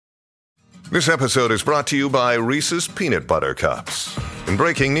This episode is brought to you by Reese's Peanut Butter Cups. In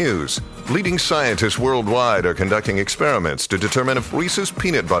breaking news, leading scientists worldwide are conducting experiments to determine if Reese's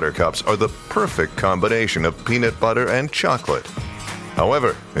Peanut Butter Cups are the perfect combination of peanut butter and chocolate.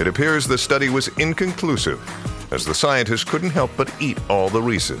 However, it appears the study was inconclusive, as the scientists couldn't help but eat all the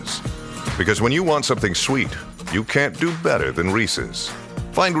Reese's. Because when you want something sweet, you can't do better than Reese's.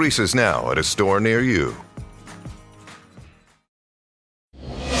 Find Reese's now at a store near you.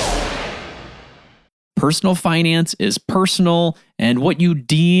 Personal finance is personal, and what you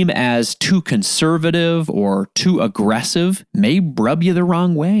deem as too conservative or too aggressive may rub you the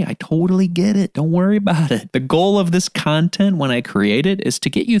wrong way. I totally get it. Don't worry about it. The goal of this content when I create it is to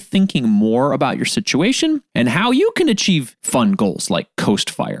get you thinking more about your situation and how you can achieve fun goals like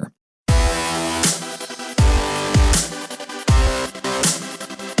Coast Fire.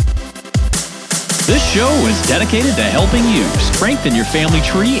 This show is dedicated to helping you strengthen your family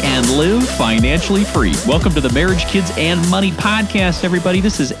tree and live financially free. Welcome to the Marriage, Kids, and Money podcast, everybody.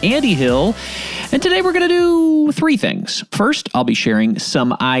 This is Andy Hill, and today we're going to do three things. First, I'll be sharing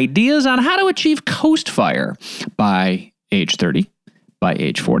some ideas on how to achieve Coast Fire by age 30, by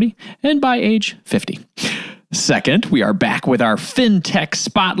age 40, and by age 50. Second, we are back with our FinTech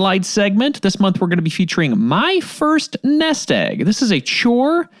Spotlight segment. This month, we're going to be featuring My First Nest Egg. This is a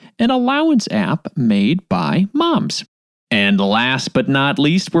chore and allowance app made by moms. And last but not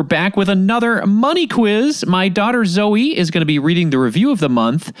least, we're back with another money quiz. My daughter Zoe is going to be reading the review of the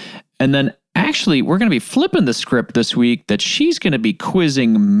month. And then actually, we're going to be flipping the script this week that she's going to be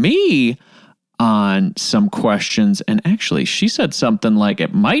quizzing me on some questions. And actually, she said something like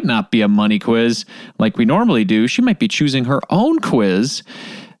it might not be a money quiz like we normally do. She might be choosing her own quiz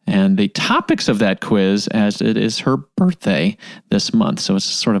and the topics of that quiz, as it is her birthday this month. So it's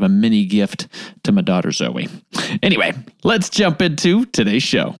sort of a mini gift to my daughter Zoe. Anyway, let's jump into today's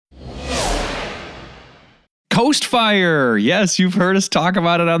show. Coast Fire. Yes, you've heard us talk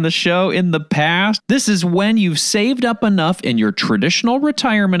about it on the show in the past. This is when you've saved up enough in your traditional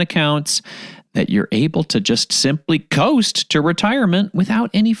retirement accounts that you're able to just simply coast to retirement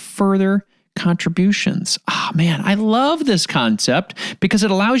without any further contributions. Man, I love this concept because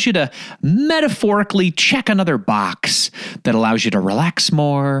it allows you to metaphorically check another box that allows you to relax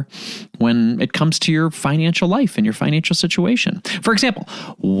more when it comes to your financial life and your financial situation. For example,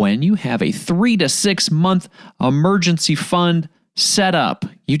 when you have a 3 to 6 month emergency fund set up,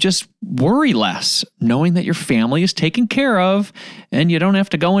 you just worry less knowing that your family is taken care of and you don't have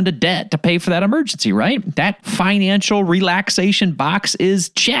to go into debt to pay for that emergency, right? That financial relaxation box is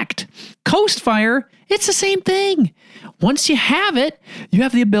checked. Coast Fire, it's the same thing. Once you have it, you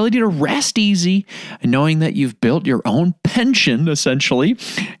have the ability to rest easy, knowing that you've built your own pension, essentially,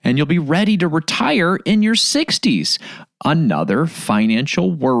 and you'll be ready to retire in your 60s. Another financial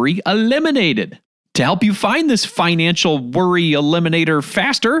worry eliminated. To help you find this financial worry eliminator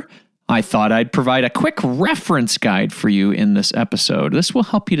faster, I thought I'd provide a quick reference guide for you in this episode. This will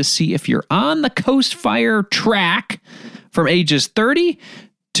help you to see if you're on the Coast Fire track from ages 30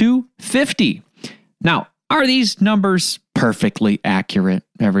 to 50. Now, are these numbers perfectly accurate,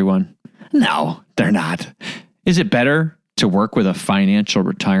 everyone? No, they're not. Is it better to work with a financial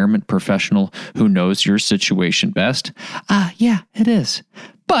retirement professional who knows your situation best? Yeah, it is.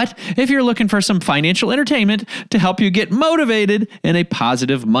 But if you're looking for some financial entertainment to help you get motivated in a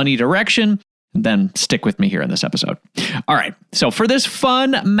positive money direction, then stick with me here in this episode. All right, so for this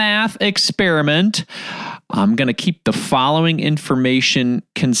fun math experiment, I'm going to keep the following information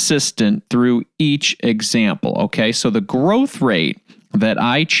consistent through each example, okay? So the growth rate that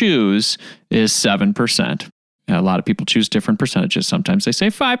I choose is 7%. A lot of people choose different percentages. Sometimes they say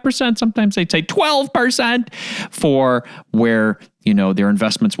 5%, sometimes they say 12% for where, their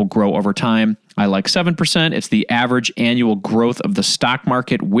investments will grow over time. I like 7%. It's the average annual growth of the stock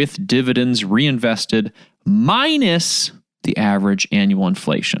market with dividends reinvested minus the average annual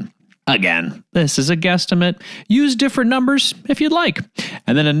inflation. Again, this is a guesstimate. Use different numbers if you'd like.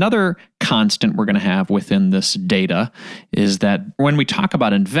 And then another constant we're going to have within this data is that when we talk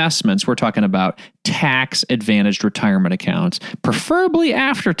about investments, we're talking about tax-advantaged retirement accounts, preferably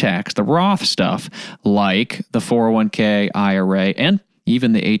after tax, the Roth stuff, like the 401k, IRA, and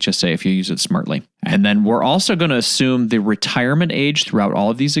even the HSA if you use it smartly. And then we're also going to assume the retirement age throughout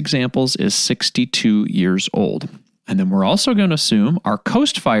all of these examples is 62 years old. And then we're also going to assume our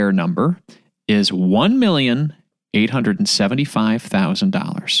Coast Fire number is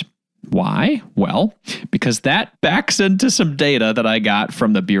 $1,875,000. Why? Well, because that backs into some data that I got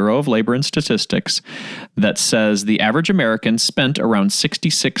from the Bureau of Labor and Statistics that says the average American spent around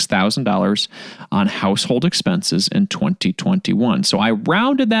 $66,000 on household expenses in 2021. So I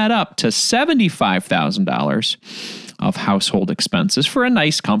rounded that up to $75,000 of household expenses for a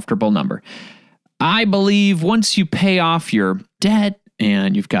nice, comfortable number. I believe once you pay off your debt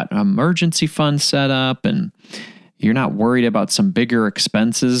and you've got an emergency fund set up and you're not worried about some bigger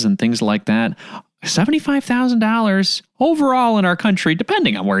expenses and things like that, $75,000 overall in our country,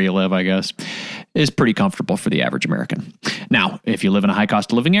 depending on where you live, I guess, is pretty comfortable for the average American. Now, if you live in a high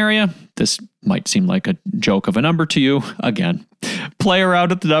cost of living area, this might seem like a joke of a number to you. Again, play around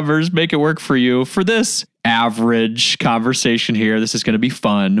with the numbers, make it work for you. For this average conversation here, this is going to be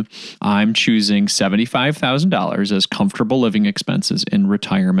fun. I'm choosing $75,000 as comfortable living expenses in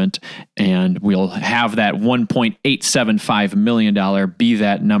retirement, and we'll have that $1.875 million be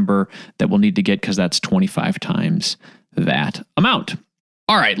that number that we'll need to get because that's 25 times that amount.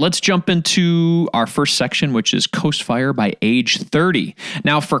 All right, let's jump into our first section, which is Coast Fire by age 30.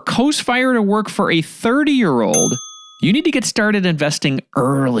 Now, for Coast Fire to work for a 30-year-old, you need to get started investing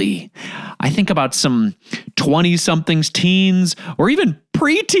early. I think about some 20-somethings, teens, or even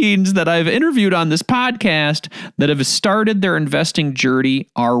preteens that I've interviewed on this podcast that have started their investing journey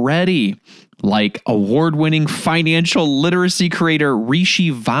already, like award-winning financial literacy creator Rishi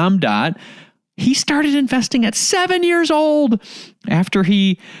Vamdot. He started investing at 7 years old after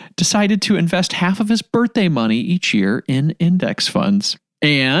he decided to invest half of his birthday money each year in index funds.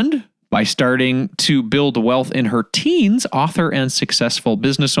 And by starting to build wealth in her teens, author and successful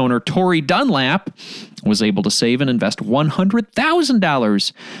business owner Tori Dunlap was able to save and invest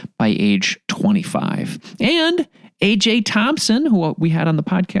 $100,000 by age 25. And AJ Thompson, who we had on the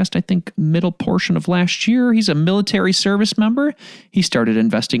podcast, I think, middle portion of last year, he's a military service member. He started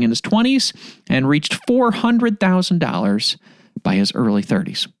investing in his 20s and reached $400,000 by his early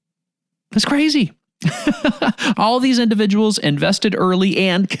 30s. That's crazy. All these individuals invested early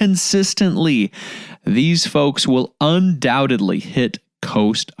and consistently. These folks will undoubtedly hit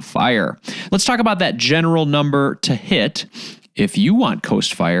Coast Fire. Let's talk about that general number to hit if you want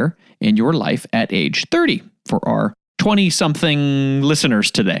Coast Fire in your life at age 30 for our 20-something listeners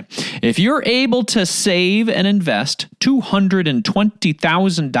today. If you're able to save and invest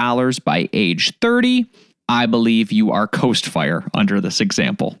 $220,000 by age 30, I believe you are Coast Fire under this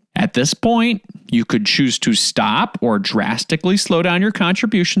example. At this point, you could choose to stop or drastically slow down your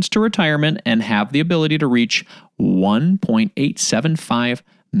contributions to retirement and have the ability to reach $1.875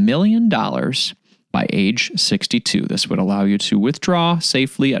 million by age 62. This would allow you to withdraw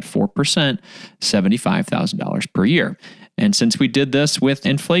safely at 4%, $75,000 per year. And since we did this with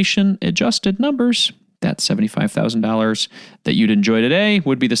inflation-adjusted numbers, that $75,000 that you'd enjoy today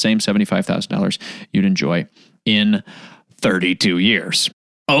would be the same $75,000 you'd enjoy in 32 years.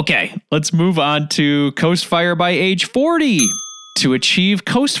 Okay, let's move on to Coast Fire by age 40. To achieve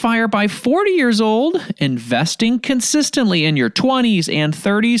Coast Fire by 40 years old, investing consistently in your 20s and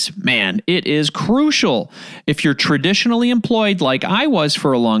 30s, man, it is crucial. If you're traditionally employed like I was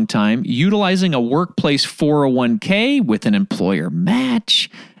for a long time, utilizing a workplace 401k with an employer match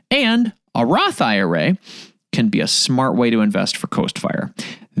and a Roth IRA can be a smart way to invest for Coast Fire.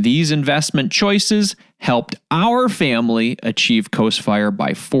 These investment choices helped our family achieve Coast Fire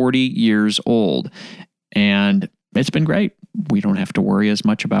by 40 years old. And it's been great. We don't have to worry as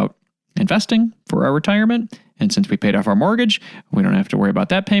much about investing for our retirement. And since we paid off our mortgage, we don't have to worry about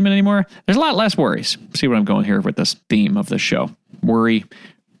that payment anymore. There's a lot less worries. See what I'm going here with this theme of the show. Worry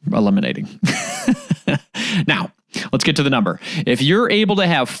eliminating. Now, let's get to the number. If you're able to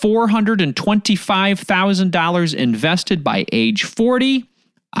have $425,000 invested by age 40,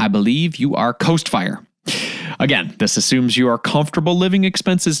 I believe you are Coast Fire. Again, this assumes you are comfortable living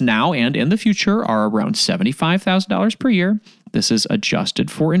expenses now and in the future are around $75,000 per year. This is adjusted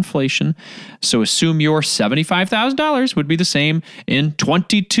for inflation. So assume your $75,000 would be the same in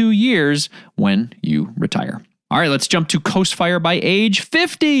 22 years when you retire. All right, let's jump to Coast Fire by age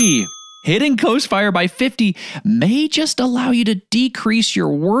 50. Hitting Coast Fire by 50 may just allow you to decrease your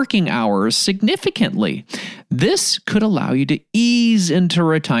working hours significantly. This could allow you to ease into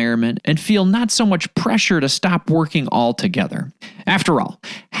retirement and feel not so much pressure to stop working altogether. After all,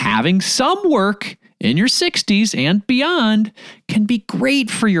 having some work in your 60s and beyond can be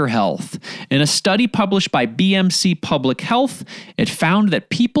great for your health. In a study published by BMC Public Health, it found that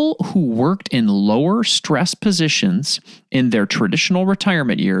people who worked in lower stress positions in their traditional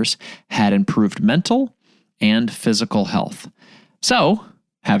retirement years had improved mental and physical health. So,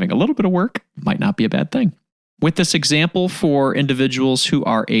 having a little bit of work might not be a bad thing. With this example for individuals who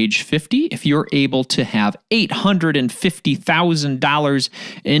are age 50, if you're able to have $850,000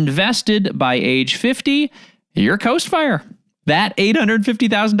 invested by age 50, you're Coast Fire. That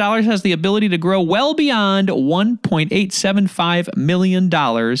 $850,000 has the ability to grow well beyond $1.875 million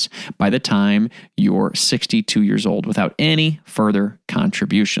by the time you're 62 years old without any further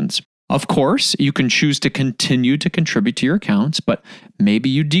contributions. Of course, you can choose to continue to contribute to your accounts, but maybe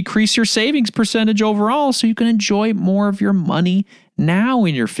you decrease your savings percentage overall so you can enjoy more of your money now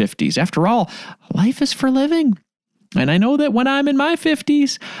in your 50s. After all, life is for living. And I know that when I'm in my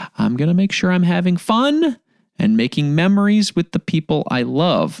 50s, I'm going to make sure I'm having fun and making memories with the people I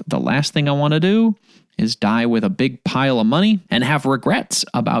love. The last thing I want to do is die with a big pile of money and have regrets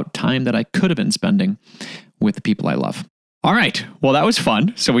about time that I could have been spending with the people I love. All right. Well, that was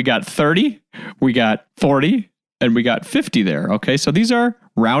fun. So we got 30, we got 40, and we got 50 there. Okay. So these are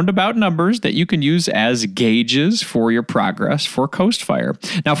roundabout numbers that you can use as gauges for your progress for Coast Fire.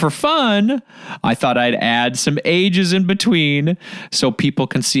 Now, for fun, I thought I'd add some ages in between so people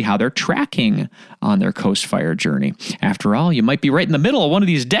can see how they're tracking on their Coast Fire journey. After all, you might be right in the middle of one of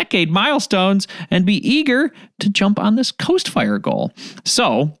these decade milestones and be eager to jump on this Coast Fire goal.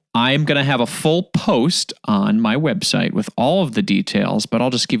 So I'm going to have a full post on my website with all of the details, but I'll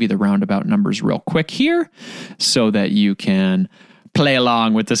just give you the roundabout numbers real quick here so that you can play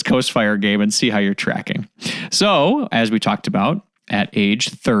along with this Coast Fire game and see how you're tracking. So, as we talked about, at age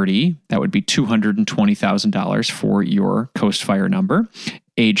 30, that would be $220,000 for your Coast Fire number.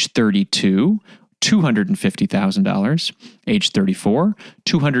 Age 32, $250,000. Age 34,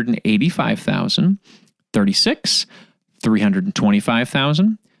 $285,000. 36,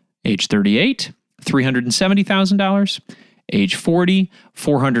 $325,000. Age 38, $370,000. Age 40,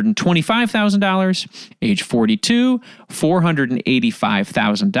 $425,000. Age 42,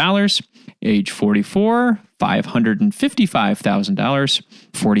 $485,000. Age 44, $555,000.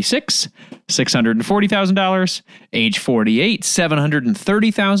 46, $640,000. Age 48,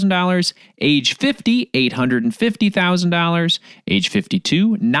 $730,000. Age 50, $850,000. Age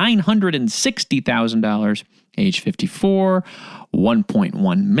 52, $960,000. Age 54,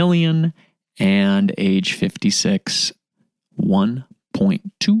 $1.1 million. And age 56,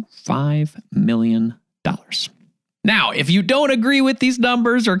 $1.25 million. Now, if you don't agree with these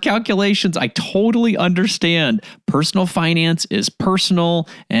numbers or calculations, I totally understand. Personal finance is personal,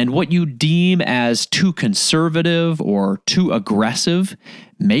 and what you deem as too conservative or too aggressive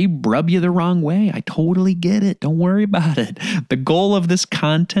may rub you the wrong way. I totally get it. Don't worry about it. The goal of this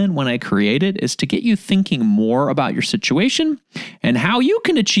content when I create it is to get you thinking more about your situation and how you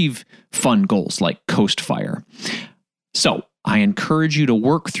can achieve fun goals like Coast Fire. So I encourage you to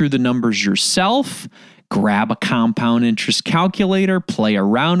work through the numbers yourself. Grab a compound interest calculator, play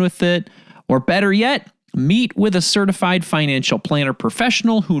around with it, or better yet, meet with a certified financial planner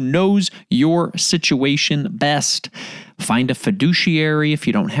professional who knows your situation best. Find a fiduciary if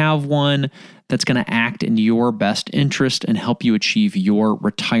you don't have one that's going to act in your best interest and help you achieve your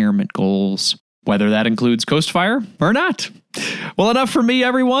retirement goals, whether that includes Coast Fire or not. Well, enough for me,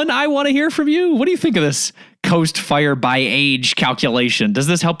 everyone. I want to hear from you. What do you think of this Coast Fire by age calculation? Does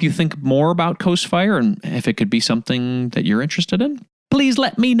this help you think more about Coast Fire and if it could be something that you're interested in? Please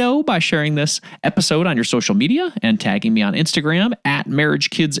let me know by sharing this episode on your social media and tagging me on Instagram at Marriage,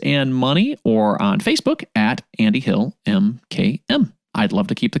 Kids, and Money or on Facebook at Andy Hill MKM. I'd love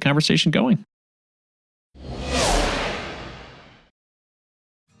to keep the conversation going.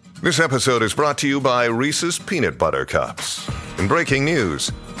 This episode is brought to you by Reese's Peanut Butter Cups. In breaking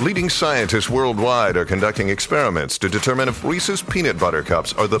news, leading scientists worldwide are conducting experiments to determine if Reese's Peanut Butter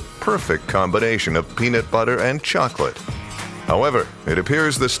Cups are the perfect combination of peanut butter and chocolate. However, it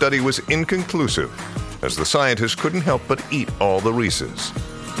appears the study was inconclusive, as the scientists couldn't help but eat all the Reese's.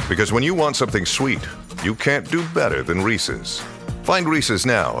 Because when you want something sweet, you can't do better than Reese's. Find Reese's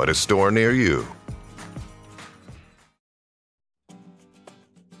now at a store near you.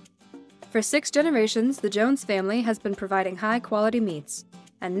 For 6 generations, the Jones family has been providing high-quality meats.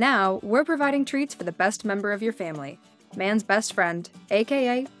 And now, we're providing treats for the best member of your family, man's best friend,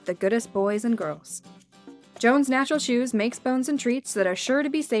 aka the goodest boys and girls. Jones Natural Chews makes bones and treats that are sure to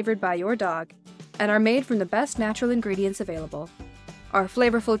be savored by your dog, and are made from the best natural ingredients available. Our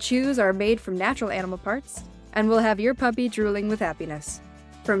flavorful chews are made from natural animal parts, and will have your puppy drooling with happiness.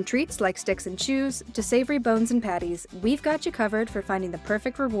 From treats like sticks and chews to savory bones and patties, we've got you covered for finding the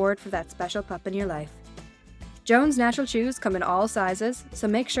perfect reward for that special pup in your life. Jones Natural Chews come in all sizes, so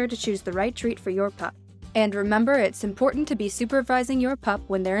make sure to choose the right treat for your pup. And remember, it's important to be supervising your pup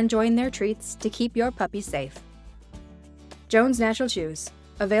when they're enjoying their treats to keep your puppy safe. Jones Natural Chews,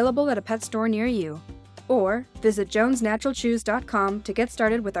 available at a pet store near you. Or visit jonesnaturalchews.com to get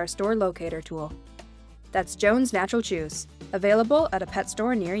started with our store locator tool. That's Jones Natural Chews, available at a pet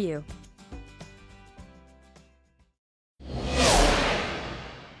store near you.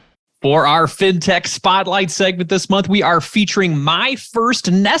 For our FinTech Spotlight segment this month, we are featuring My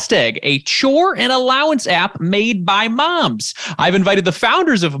First Nest Egg, a chore and allowance app made by moms. I've invited the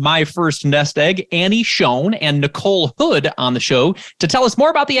founders of My First Nest Egg, Annie Schoen and Nicole Hood, on the show to tell us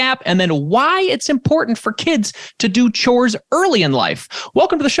more about the app and then why it's important for kids to do chores early in life.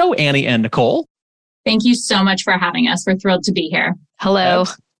 Welcome to the show, Annie and Nicole. Thank you so much for having us. We're thrilled to be here. Hello.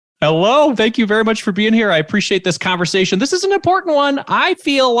 Hello. Thank you very much for being here. I appreciate this conversation. This is an important one. I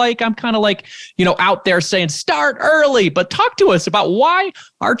feel like I'm kind of like, out there saying start early, but talk to us about why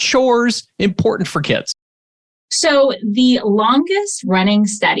are chores important for kids? So the longest running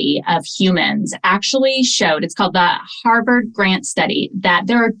study of humans actually showed, it's called the Harvard Grant Study, that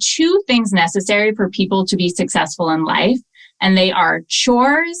there are two things necessary for people to be successful in life, and they are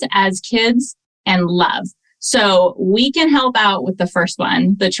chores as kids and love. So we can help out with the first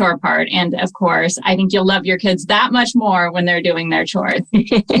one, the chore part. And of course, I think you'll love your kids that much more when they're doing their chores.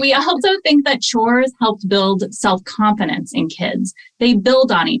 We also think that chores help build self-confidence in kids. They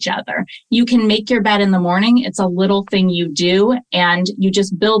build on each other. You can make your bed in the morning. It's a little thing you do, and you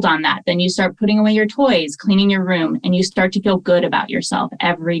just build on that. Then you start putting away your toys, cleaning your room, and you start to feel good about yourself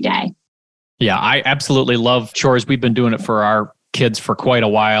every day. Yeah, I absolutely love chores. We've been doing it for our kids for quite a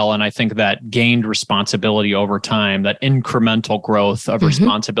while. And I think that gained responsibility over time, that incremental growth of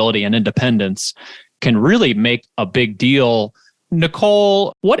responsibility and independence can really make a big deal.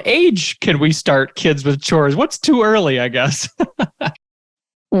 Nicole, what age can we start kids with chores? What's too early, I guess?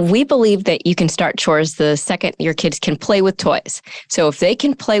 We believe that you can start chores the second your kids can play with toys. So if they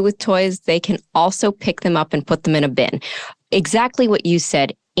can play with toys, they can also pick them up and put them in a bin. Exactly what you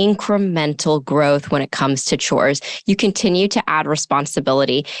said. Incremental growth when it comes to chores. You continue to add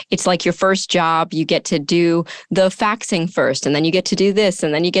responsibility. It's like your first job. You get to do the faxing first, and then you get to do this,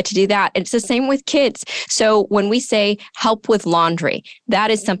 and then you get to do that. It's the same with kids. So when we say help with laundry,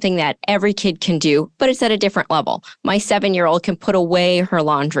 that is something that every kid can do, but it's at a different level. My 7-year-old can put away her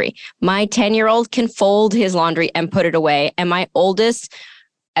laundry. My 10-year-old can fold his laundry and put it away. And my oldest,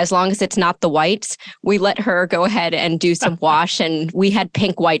 as long as it's not the whites, we let her go ahead and do some wash. And we had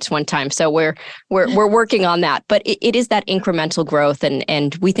pink whites one time. So we're working on that. But it is that incremental growth.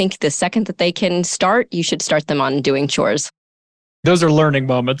 And we think the second that they can start, you should start them on doing chores. Those are learning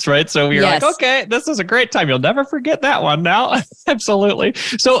moments, right? So you're like, okay, this is a great time. You'll never forget that one now. Absolutely.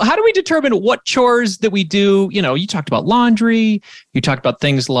 So how do we determine what chores that we do? You talked about laundry. You talked about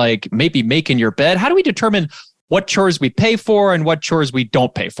things like maybe making your bed. How do we determine what chores we pay for and what chores we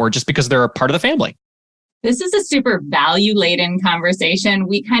don't pay for just because they're a part of the family? This is a super value-laden conversation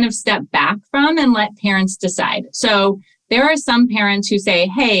we kind of step back from and let parents decide. So there are some parents who say,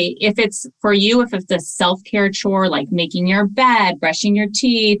 hey, if it's for you, if it's a self-care chore like making your bed, brushing your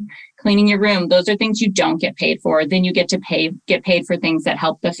teeth, cleaning your room, those are things you don't get paid for. Then you get paid for things that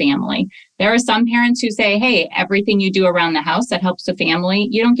help the family. There are some parents who say, hey, everything you do around the house that helps the family,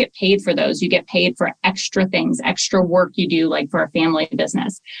 you don't get paid for those. You get paid for extra things, extra work you do, like for a family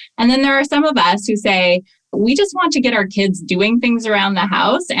business. And then there are some of us who say, we just want to get our kids doing things around the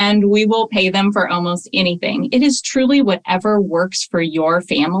house, and we will pay them for almost anything. It is truly whatever works for your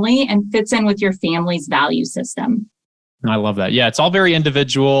family and fits in with your family's value system. I love that. Yeah, it's all very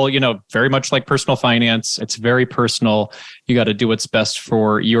individual, very much like personal finance. It's very personal. You got to do what's best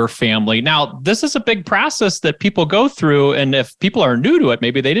for your family. Now, this is a big process that people go through. And if people are new to it,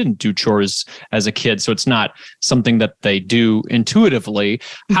 maybe they didn't do chores as a kid. So it's not something that they do intuitively.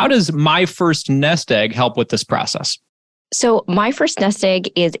 How does My First Nest Egg help with this process? So My First Nest Egg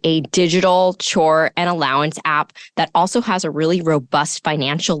is a digital chore and allowance app that also has a really robust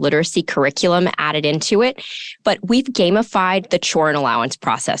financial literacy curriculum added into it. But we've gamified the chore and allowance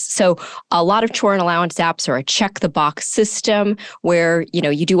process. So a lot of chore and allowance apps are a check the box system where,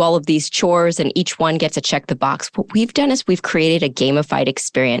 you do all of these chores and each one gets a check the box. What we've done is we've created a gamified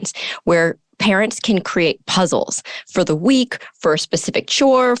experience where parents can create puzzles for the week, for a specific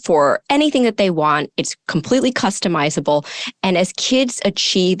chore, for anything that they want. It's completely customizable. And as kids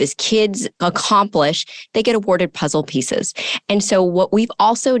achieve, as kids accomplish, they get awarded puzzle pieces. And so what we've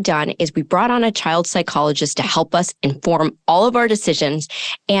also done is we brought on a child psychologist to help us inform all of our decisions.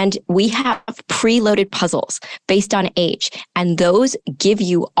 And we have preloaded puzzles based on age. And those give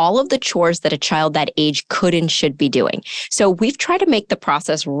you all of the chores that a child that age could and should be doing. So we've tried to make the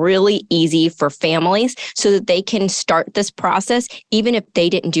process really easy for families so that they can start this process even if they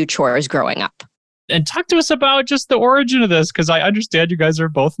didn't do chores growing up. And talk to us about just the origin of this, because I understand you guys are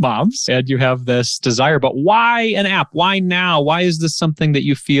both moms and you have this desire, but why an app? Why now? Why is this something that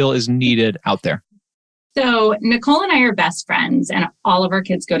you feel is needed out there? So Nicole and I are best friends, and all of our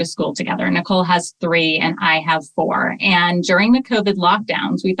kids go to school together. Nicole has 3 and I have 4. And during the COVID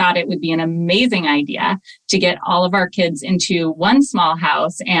lockdowns, we thought it would be an amazing idea to get all of our kids into one small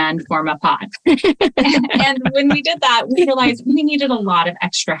house and form a pod. And when we did that, we realized we needed a lot of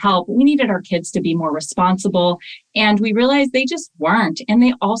extra help. We needed our kids to be more responsible. And we realized they just weren't. And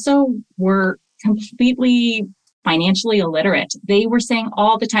they also were completely financially illiterate. They were saying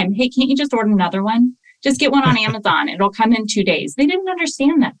all the time, hey, can't you just order another one? Just get one on Amazon. It'll come in 2 days. They didn't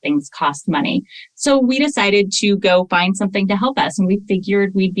understand that things cost money. So we decided to go find something to help us. And we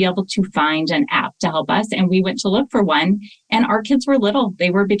figured we'd be able to find an app to help us. And we went to look for one. And our kids were little. They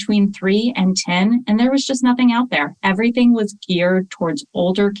were between 3 and 10. And there was just nothing out there. Everything was geared towards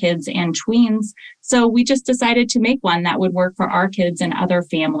older kids and tweens. So we just decided to make one that would work for our kids and other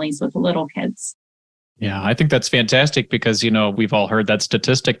families with little kids. Yeah, I think that's fantastic because, we've all heard that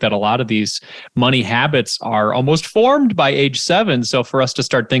statistic that a lot of these money habits are almost formed by age 7. So for us to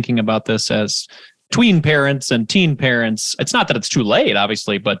start thinking about this as tween parents and teen parents, it's not that it's too late,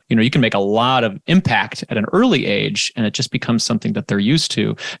 obviously, but, you can make a lot of impact at an early age and it just becomes something that they're used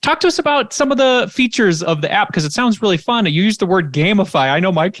to. Talk to us about some of the features of the app because it sounds really fun. You use the word gamify. I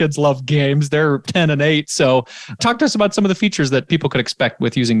know my kids love games. They're 10 and 8. So talk to us about some of the features that people could expect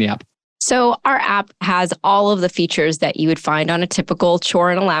with using the app. So our app has all of the features that you would find on a typical chore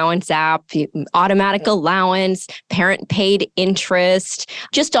and allowance app, automatic allowance, parent paid interest,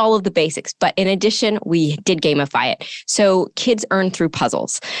 just all of the basics. But in addition, we did gamify it. So kids earn through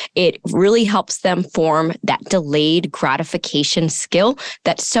puzzles. It really helps them form that delayed gratification skill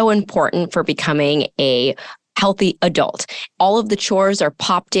that's so important for becoming a healthy adult. All of the chores are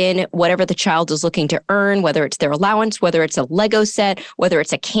popped in, whatever the child is looking to earn, whether it's their allowance, whether it's a Lego set, whether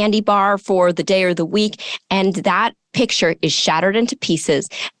it's a candy bar for the day or the week. And that picture is shattered into pieces.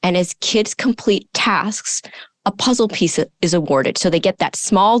 And as kids complete tasks, a puzzle piece is awarded. So they get that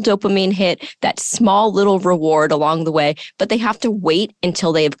small dopamine hit, that small little reward along the way, but they have to wait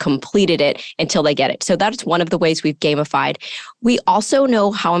until they have completed it, until they get it. So that's one of the ways we've gamified. We also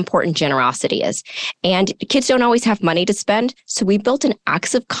know how important generosity is. And kids don't always have money to spend. So we built an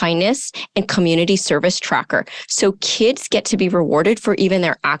acts of kindness and community service tracker. So kids get to be rewarded for even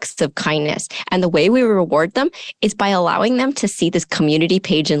their acts of kindness. And the way we reward them is by allowing them to see this community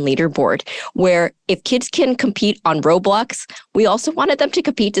page and leaderboard, where if kids can compete on Roblox, we also wanted them to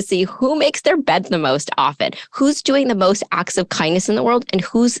compete to see who makes their bed the most often, who's doing the most acts of kindness in the world, and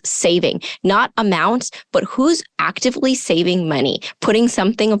who's saving, not amounts, but who's actively saving money, putting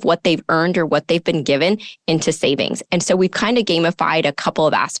something of what they've earned or what they've been given into savings. And so we've kind of gamified a couple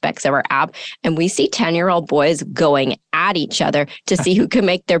of aspects of our app, and we see 10-year-old boys going at each other to see who can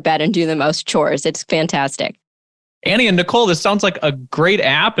make their bed and do the most chores. It's fantastic. Annie and Nicole, this sounds like a great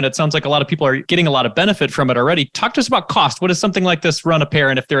app, and it sounds like a lot of people are getting a lot of benefit from it already. Talk to us about cost. What does something like this run a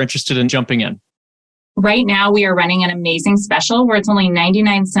parent if they're interested in jumping in? Right now, we are running an amazing special where it's only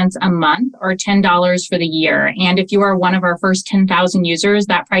 99 cents a month or $10 for the year. And if you are one of our first 10,000 users,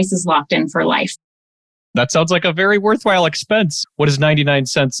 that price is locked in for life. That sounds like a very worthwhile expense. What is 99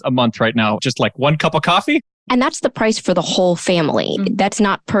 cents a month right now? Just like one cup of coffee? And that's the price for the whole family. That's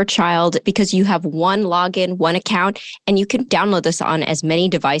not per child because you have one login, one account, and you can download this on as many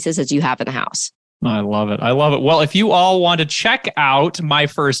devices as you have in the house. I love it. I love it. Well, if you all want to check out My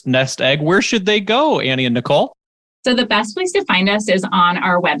First Nest Egg, where should they go, Annie and Nicole? So the best place to find us is on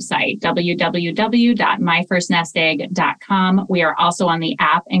our website, www.myfirstnestegg.com. We are also on the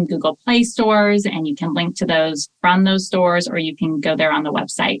app and Google Play stores, and you can link to those from those stores, or you can go there on the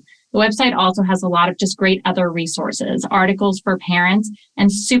website. The website also has a lot of just great other resources, articles for parents,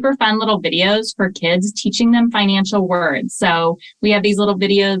 and super fun little videos for kids teaching them financial words. So we have these little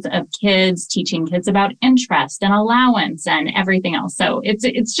videos of kids teaching kids about interest and allowance and everything else. So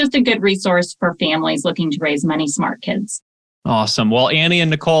it's just a good resource for families looking to raise money smart kids. Awesome. Well, Annie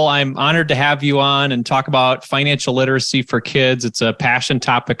and Nicole, I'm honored to have you on and talk about financial literacy for kids. It's a passion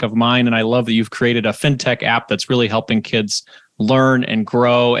topic of mine, and I love that you've created a fintech app that's really helping kids learn and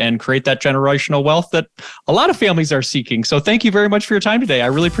grow and create that generational wealth that a lot of families are seeking. So thank you very much for your time today. I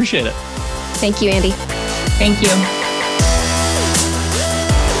really appreciate it. Thank you, Andy. Thank you.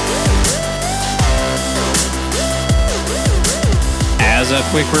 As a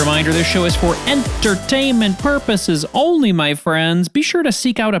quick reminder, this show is for entertainment purposes only, my friends. Be sure to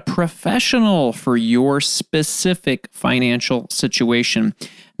seek out a professional for your specific financial situation.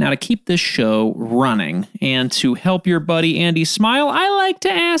 Now, to keep this show running and to help your buddy Andy smile, I like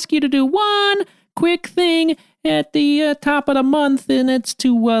to ask you to do one quick thing at the top of the month, and it's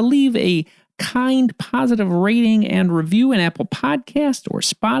to leave a kind, positive rating and review in Apple Podcast or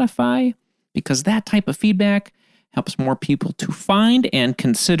Spotify, because that type of feedback helps more people to find and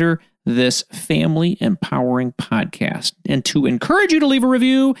consider this family empowering podcast. And to encourage you to leave a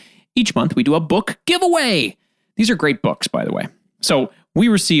review, each month we do a book giveaway. These are great books, by the way. So we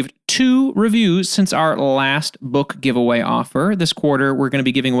received 2 reviews since our last book giveaway offer. This quarter, we're going to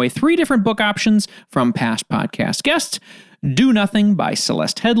be giving away 3 different book options from past podcast guests. Do Nothing by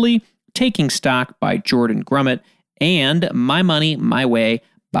Celeste Headley, Taking Stock by Jordan Grummett, and My Money, My Way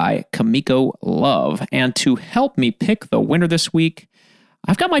by Kamiko Love. And to help me pick the winner this week,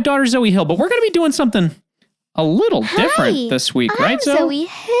 I've got my daughter Zoe Hill, but we're going to be doing something a little different this week, right, Zoe? Zoe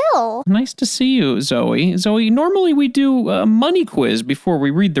Hill. Nice to see you, Zoe. Zoe, normally we do a money quiz before we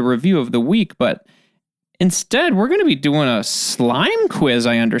read the review of the week, but instead we're going to be doing a slime quiz,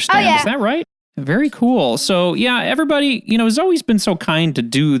 I understand. Oh, yeah. Is that right? Very cool. So, yeah, everybody, Zoe's been so kind to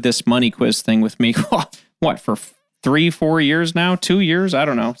do this money quiz thing with me. What, for 3-4 years now? 2 years? I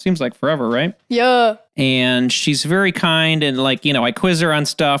don't know. Seems like forever, right? Yeah. And she's very kind, and I quiz her on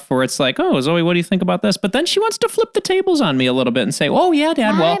stuff where it's like, oh, Zoe, what do you think about this? But then she wants to flip the tables on me a little bit and say, oh, yeah,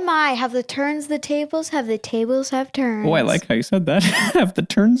 Dad, Have the turns the tables? Have the tables have turns? Oh, I like how you said that. Have the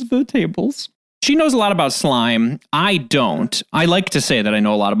turns of the tables. She knows a lot about slime. I don't. I like to say that I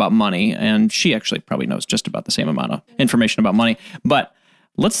know a lot about money, and she actually probably knows just about the same amount of information about money. But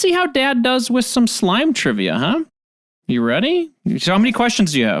let's see how Dad does with some slime trivia, huh? You ready? So how many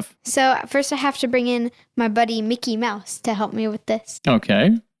questions do you have? So first I have to bring in my buddy Mickey Mouse to help me with this.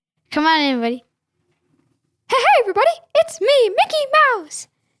 Okay. Come on in, buddy. Hey, everybody. It's me, Mickey Mouse.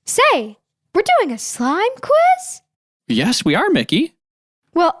 Say, we're doing a slime quiz? Yes, we are, Mickey.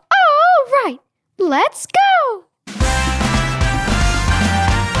 Well, all right. Let's go.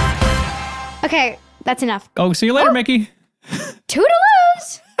 Okay, that's enough. Oh, see you later, Mickey.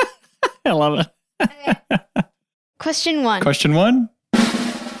 Toodaloos. I love it. Okay. Question 1. Question 1.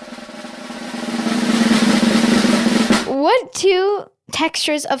 What 2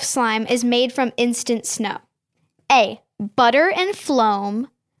 textures of slime is made from instant snow? A, butter and phloem.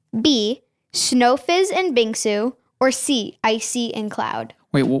 B, snow fizz and bingsu. Or C, icy and cloud.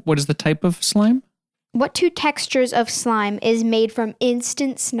 Wait, what is the type of slime? What 2 textures of slime is made from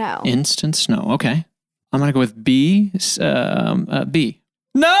instant snow? Instant snow. Okay. I'm going to go with B. B.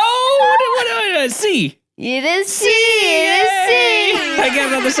 No! What C. It is C. It is C. I got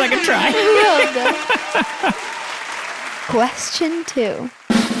another second try. Well done. Question 2.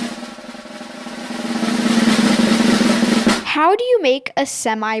 How do you make a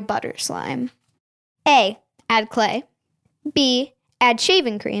semi-butter slime? A, add clay. B, add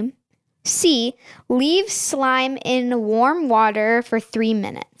shaving cream. C, leave slime in warm water for 3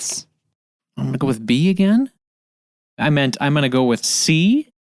 minutes. I'm going to go with B again. I'm going to go with C.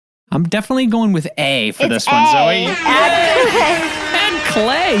 I'm definitely going with A for this one, Zoe. Add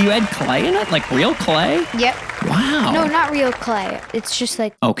clay. You add clay in it? Like real clay? Yep. Wow. No, not real clay. It's just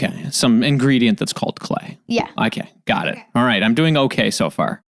like... Okay, some ingredient that's called clay. Yeah. Okay, got it. All right, I'm doing okay so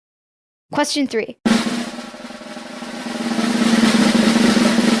far. Question 3.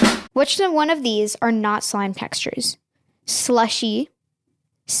 Which one of these are not slime textures? Slushy,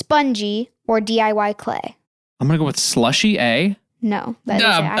 spongy, or DIY clay? I'm going to go with slushy A. No, that is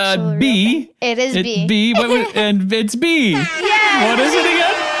actually B. It is B. B. And it's B. Yeah. What is it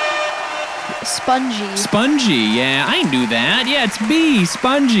again? Spongy. Spongy. Yeah, I knew that. Yeah, it's B.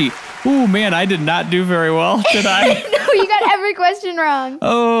 Spongy. Ooh, man, I did not do very well, did I? No, you got every question wrong.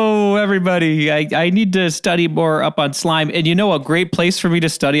 Oh, everybody, I need to study more up on slime. And a great place for me to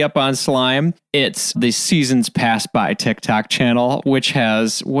study up on slime? It's the Seasons Pass By TikTok channel, which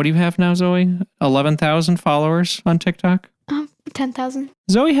has, what do you have now, Zoe? 11,000 followers on TikTok? 10,000.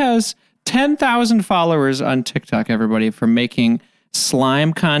 Zoe has 10,000 followers on TikTok, everybody, for making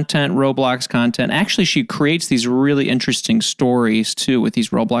slime content, Roblox content. Actually, she creates these really interesting stories, too, with these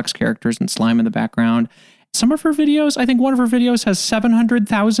Roblox characters and slime in the background. Some of her videos, I think one of her videos has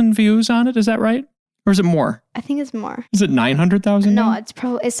 700,000 views on it. Is that right? Or is it more? I think it's more. Is it 900,000? No,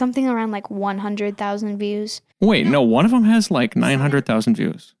 it's something around like 100,000 views. Wait, no, one of them has like 900,000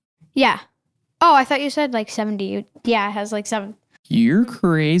 views. Yeah. Oh, I thought you said like 70. Yeah, it has like 7. You're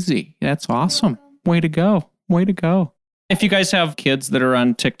crazy. That's awesome. Way to go. Way to go. If you guys have kids that are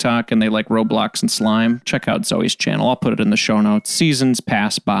on TikTok and they like Roblox and slime, check out Zoe's channel. I'll put it in the show notes. Seasons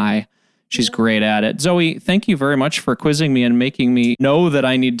Pass By. She's great at it. Zoe, thank you very much for quizzing me and making me know that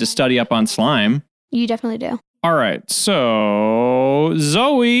I need to study up on slime. You definitely do. All right. So,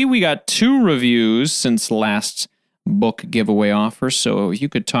 Zoe, we got 2 reviews since last book giveaway offer. So you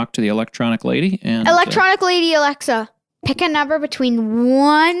could talk to the electronic lady and Electronic lady Alexa, pick a number between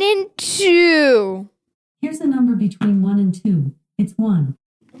 1 and 2. Here's a number between 1 and 2. It's 1.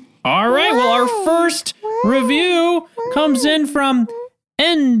 All right. Well, our first review comes in from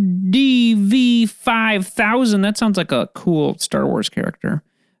NDV5000. That sounds like a cool Star Wars character.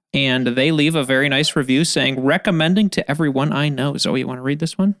 And they leave a very nice review saying, recommending to everyone I know. Zoe, you want to read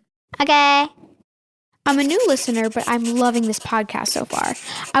this one? Okay. I'm a new listener, but I'm loving this podcast so far.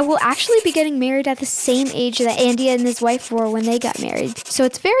 I will actually be getting married at the same age that Andy and his wife were when they got married. So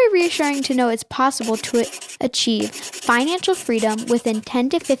it's very reassuring to know it's possible to achieve financial freedom within 10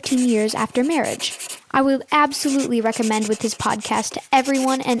 to 15 years after marriage. I will absolutely recommend with this podcast to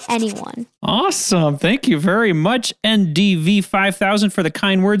everyone and anyone. Awesome. Thank you very much, NDV5000, for the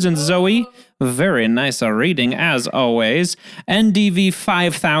kind words. And Zoe, very nice reading, as always.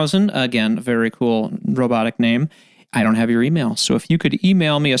 NDV5000, again, very cool robotic name. I don't have your email, so if you could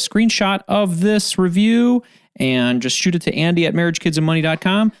email me a screenshot of this review and just shoot it to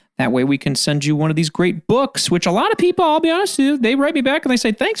Andy@marriagekidsandmoney.com. That way we can send you one of these great books, which a lot of people, I'll be honest with you, they write me back and they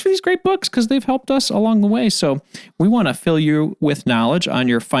say, thanks for these great books because they've helped us along the way. So we want to fill you with knowledge on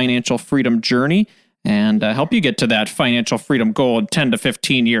your financial freedom journey and help you get to that financial freedom goal in 10 to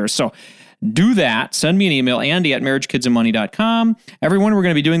 15 years. So do that. Send me an email, Andy@marriagekidsandmoney.com. Everyone, we're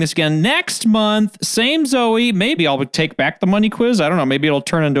going to be doing this again next month. Same Zoe. Maybe I'll take back the money quiz. I don't know. Maybe it'll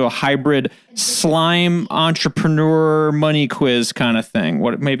turn into a hybrid slime entrepreneur money quiz kind of thing.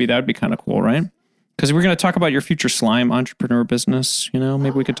 Maybe that would be kind of cool, right? Because we're going to talk about your future slime entrepreneur business.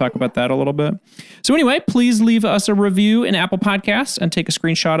 Maybe we could talk about that a little bit. So anyway, please leave us a review in Apple Podcasts and take a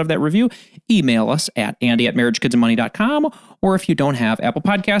screenshot of that review. Email us at Andy@marriagekidsandmoney.com. Or if you don't have Apple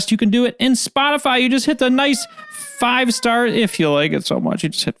Podcasts, you can do it in Spotify. You just hit the nice 5 stars. If you like it so much, you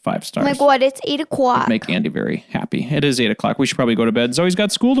just hit 5 stars. Like what? It's 8 o'clock. It'd make Andy very happy. It is 8 o'clock. We should probably go to bed. Zoe's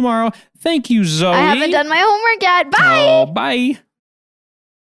got school tomorrow. Thank you, Zoe. I haven't done my homework yet. Bye. Oh, bye.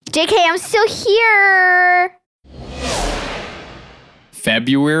 JK, I'm still here.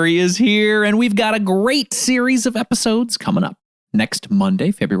 February is here, and we've got a great series of episodes coming up. Next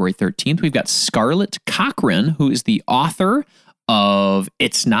Monday, February 13th, we've got Scarlett Cochran, who is the author of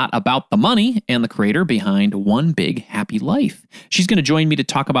It's Not About the Money and the creator behind One Big Happy Life. She's going to join me to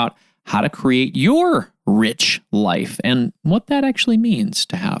talk about how to create your rich life and what that actually means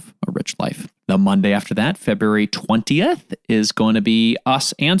to have a rich life. The Monday after that, February 20th, is going to be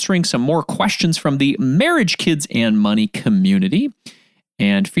us answering some more questions from the Marriage, Kids, and Money community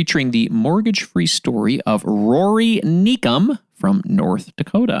and featuring the mortgage-free story of Rory Neekum from North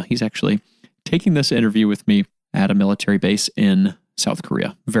Dakota. He's actually taking this interview with me at a military base in South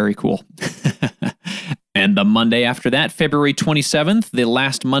Korea. Very cool. And the Monday after that, February 27th, the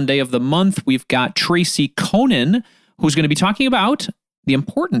last Monday of the month, we've got Tracy Conan, who's going to be talking about the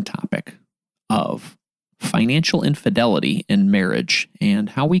important topic of financial infidelity in marriage and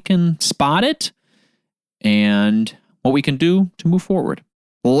how we can spot it and what we can do to move forward.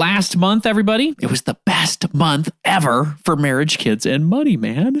 Last month, everybody, it was the best month ever for Marriage, Kids, and Money,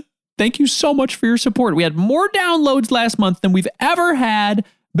 man. Thank you so much for your support. We had more downloads last month than we've ever had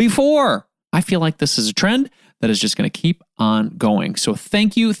before. I feel like this is a trend that is just going to keep on going. So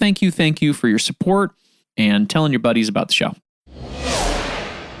thank you for your support and telling your buddies about the show.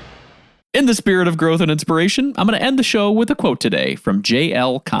 In the spirit of growth and inspiration, I'm going to end the show with a quote today from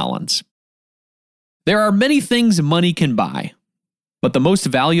J.L. Collins. There are many things money can buy, but the most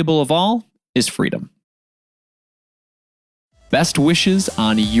valuable of all is freedom. Best wishes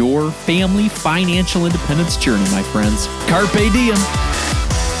on your family financial independence journey, my friends. Carpe diem.